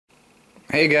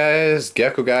Hey guys,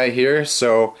 Gecko Guy here.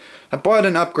 So I bought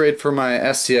an upgrade for my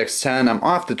SCX10. I'm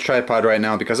off the tripod right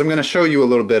now because I'm going to show you a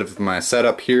little bit of my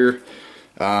setup here.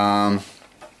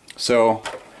 So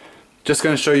just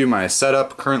going to show you my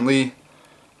setup currently.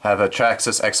 I have a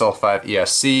Traxxas XL5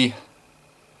 ESC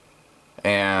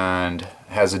and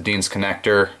has a Dean's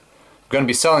connector. I'm going to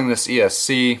be selling this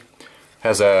ESC.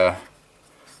 Has a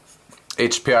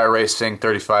HPI Racing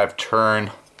 35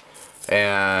 turn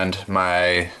and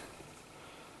my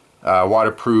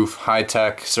waterproof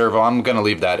high-tech servo. I'm gonna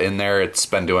leave that in there. It's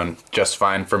been doing just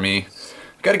fine for me.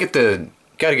 Gotta get a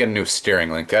new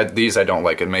steering link. These I don't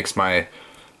like. It makes my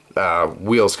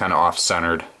wheels kind of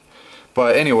off-centered.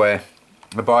 But anyway,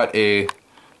 I bought a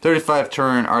 35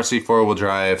 turn RC 4-wheel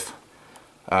drive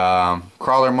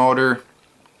crawler motor,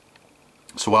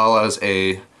 as well as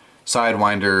a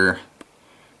Sidewinder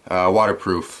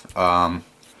waterproof.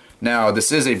 Now,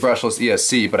 this is a brushless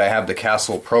ESC, but I have the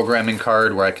Castle programming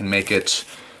card where I can make it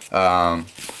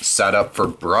set up for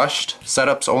brushed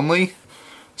setups only.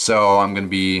 So I'm going to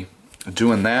be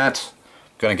doing that.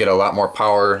 I'm going to get a lot more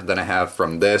power than I have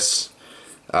from this.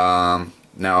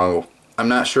 Now, I'm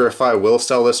not sure if I will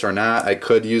sell this or not. I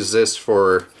could use this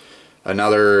for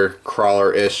another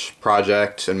crawler-ish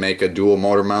project and make a dual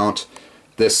motor mount.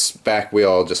 This back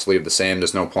wheel I'll just leave the same.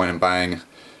 There's no point in buying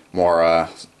more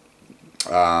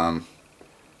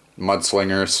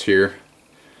mudslingers here.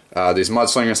 These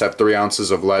mudslingers have 3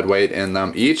 ounces of lead weight in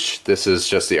them each. This is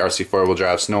just the RC 4-wheel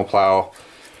drive snowplow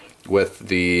with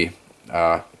the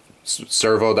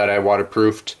servo that I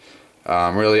waterproofed.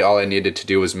 Really all I needed to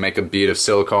do was make a bead of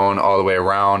silicone all the way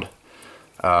around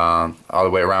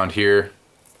here.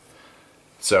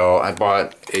 So I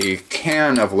bought a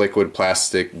can of liquid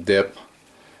plastic dip,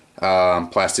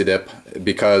 because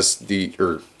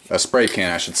a spray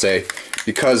can I should say,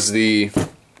 because the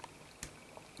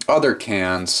other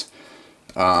cans,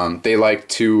 they like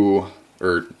to,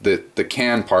 or the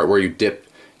can part where you dip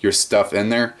your stuff in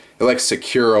there, it likes to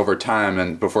cure over time,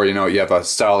 and before you know it you have a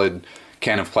solid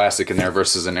can of plastic in there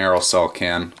versus an aerosol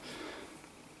can.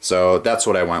 So that's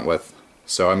what I went with.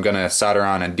 So I'm gonna solder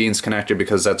on a Dean's connector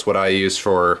because that's what I use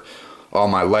for all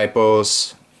my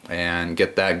lipos and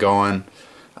get that going.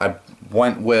 I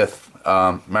went with,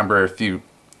 remember if you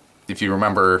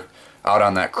remember out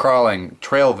on that crawling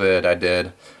trail vid I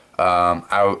did, I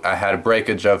had a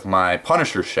breakage of my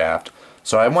Punisher shaft,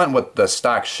 so I went with the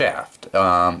stock shaft.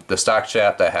 The stock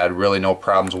shaft I had really no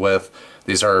problems with.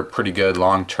 These are pretty good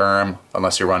long term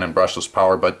unless you're running brushless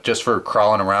power, but just for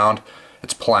crawling around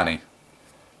it's plenty.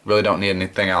 Really don't need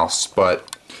anything else.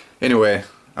 But anyway,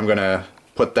 I'm gonna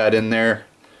put that in there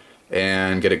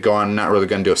and get it going. I'm not really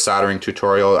gonna do a soldering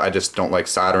tutorial. I just don't like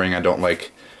soldering. I don't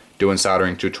like doing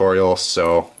soldering tutorials,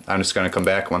 so I'm just going to come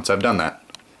back once I've done that,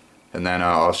 and then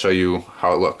I'll show you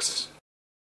how it looks.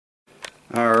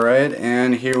 Alright,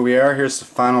 and here we are. Here's the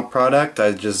final product.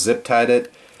 I just zip tied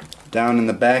it down in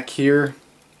the back here.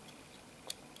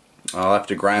 I'll have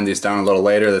to grind these down a little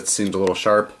later. That seems a little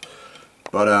sharp,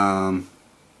 but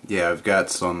yeah, I've got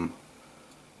some,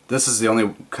 this is the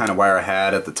only kind of wire I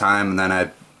had at the time, and then I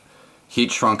heat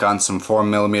shrunk on some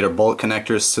 4mm bolt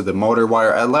connectors to the motor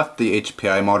wire. I left the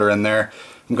HPI motor in there.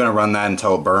 I'm going to run that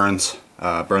until it burns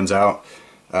out.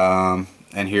 And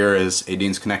here is a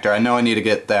Dean's connector. I know I need to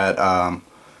get that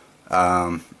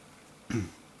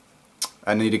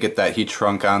heat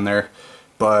shrunk on there,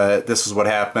 but this is what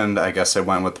happened. I guess I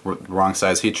went with the wrong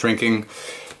size heat shrinking,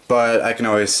 but I can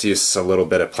always use a little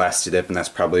bit of plasti dip, and that's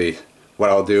probably what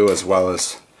I'll do, as well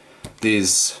as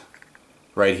these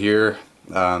right here.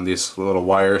 These little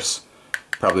wires,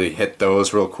 probably hit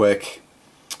those real quick.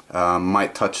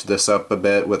 Might touch this up a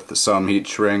bit with some heat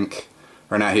shrink,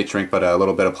 or not heat shrink, but a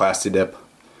little bit of plasti dip.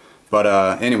 But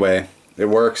anyway, it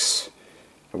works.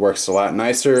 It works a lot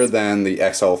nicer than the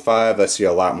XL5. I see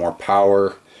a lot more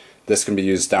power. This can be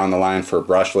used down the line for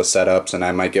brushless setups, and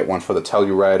I might get one for the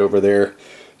Telluride over there.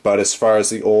 But as far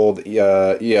as the old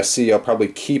ESC, I'll probably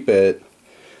keep it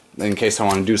in case I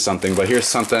want to do something. But here's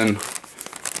something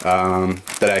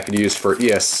that I could use for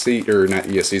ESC, or not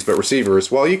ESCs, but receivers.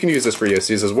 Well, you can use this for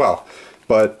ESCs as well.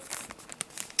 But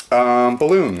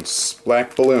balloons,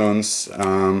 black balloons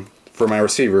for my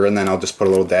receiver, and then I'll just put a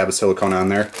little dab of silicone on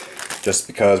there, just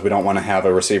because we don't want to have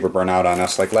a receiver burn out on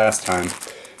us like last time.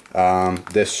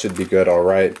 This should be good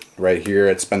alright right here.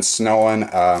 It's been snowing.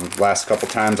 Last couple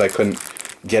times I couldn't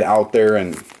get out there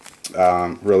and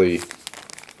really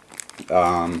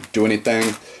do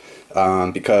anything.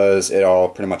 Because it all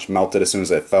pretty much melted as soon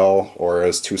as it fell, or it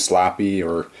was too sloppy,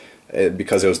 or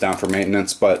because it was down for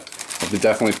maintenance. But I'll be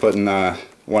definitely putting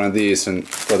one of these in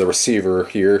for the receiver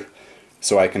here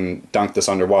so I can dunk this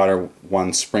underwater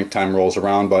when springtime rolls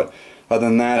around. But other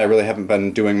than that, I really haven't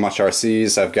been doing much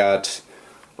RCs. I've got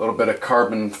a little bit of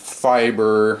carbon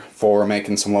fiber for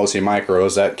making some low-C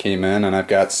micros that came in, and I've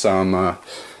got some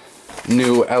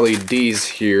new LEDs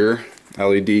here,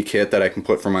 LED kit that I can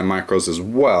put for my micros as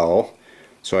well.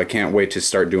 So I can't wait to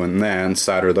start doing that and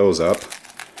solder those up.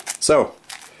 So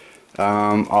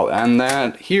I'll end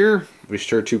that here. Be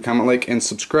sure to comment, like, and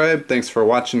subscribe. Thanks for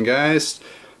watching, guys.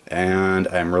 And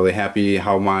I'm really happy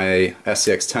how my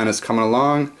SCX10 is coming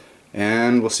along.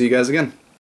 And we'll see you guys again.